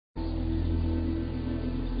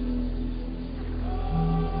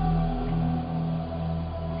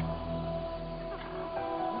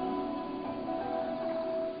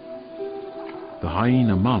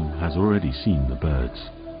hyena mum has already seen the birds.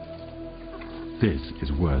 This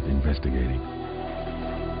is worth investigating.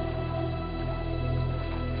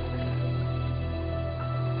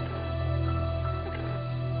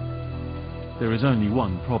 There is only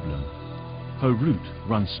one problem. Her route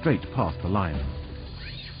runs straight past the lion.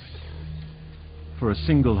 For a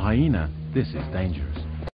single hyena, this is dangerous.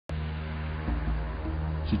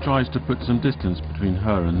 She tries to put some distance between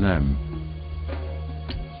her and them.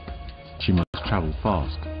 She must travel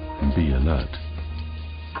fast and be alert.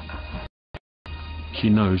 She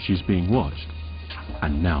knows she's being watched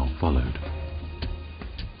and now followed.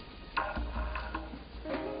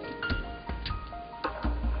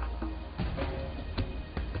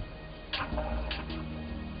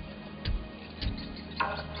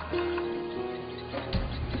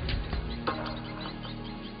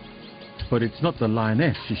 But it's not the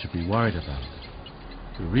lioness she should be worried about.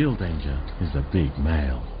 The real danger is the big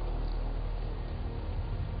male.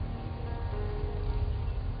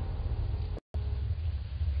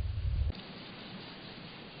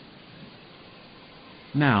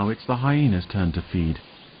 Now it's the hyena's turn to feed.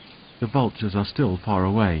 The vultures are still far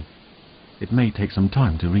away. It may take some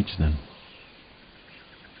time to reach them.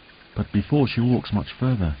 But before she walks much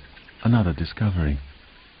further, another discovery.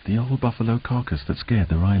 The old buffalo carcass that scared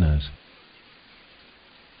the rhinos.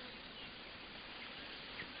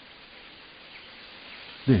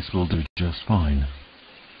 This will do just fine.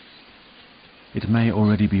 It may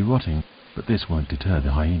already be rotting, but this won't deter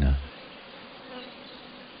the hyena.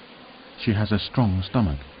 She has a strong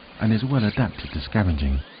stomach and is well adapted to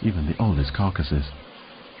scavenging even the oldest carcasses.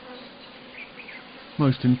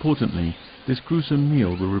 Most importantly, this gruesome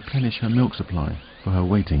meal will replenish her milk supply for her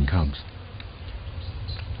waiting cubs.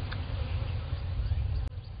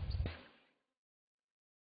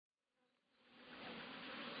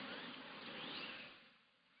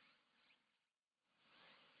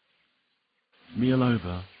 Meal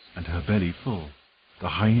over and her belly full, the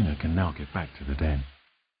hyena can now get back to the den.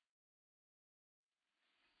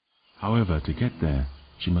 However, to get there,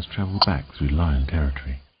 she must travel back through lion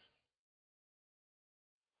territory.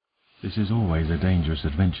 This is always a dangerous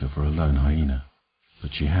adventure for a lone hyena, but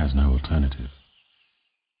she has no alternative.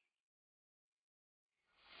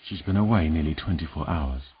 She's been away nearly 24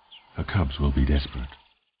 hours. Her cubs will be desperate.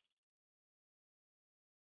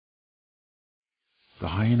 The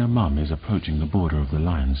hyena mum is approaching the border of the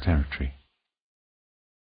lion's territory.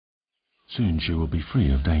 Soon she will be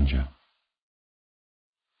free of danger.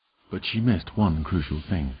 But she missed one crucial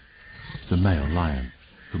thing, the male lion,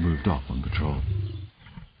 who moved off on patrol.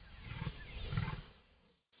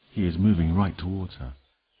 He is moving right towards her,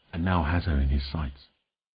 and now has her in his sights.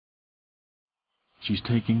 She's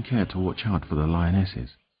taking care to watch out for the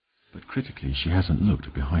lionesses, but critically she hasn't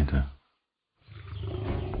looked behind her.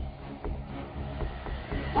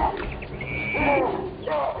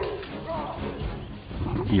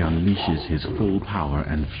 He unleashes his full power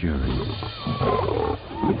and fury.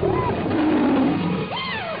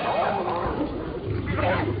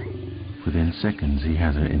 Within seconds he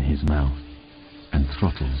has her in his mouth and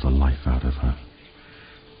throttles the life out of her.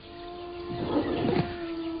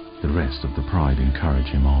 The rest of the pride encourage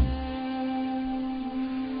him on.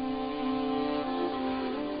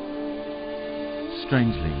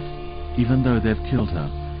 Strangely, even though they've killed her,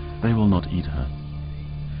 they will not eat her.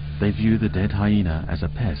 They view the dead hyena as a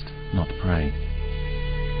pest, not prey.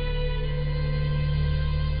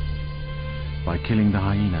 By killing the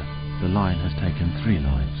hyena, the lion has taken 3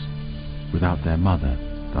 lives. Without their mother,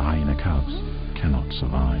 the hyena cubs cannot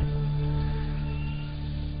survive.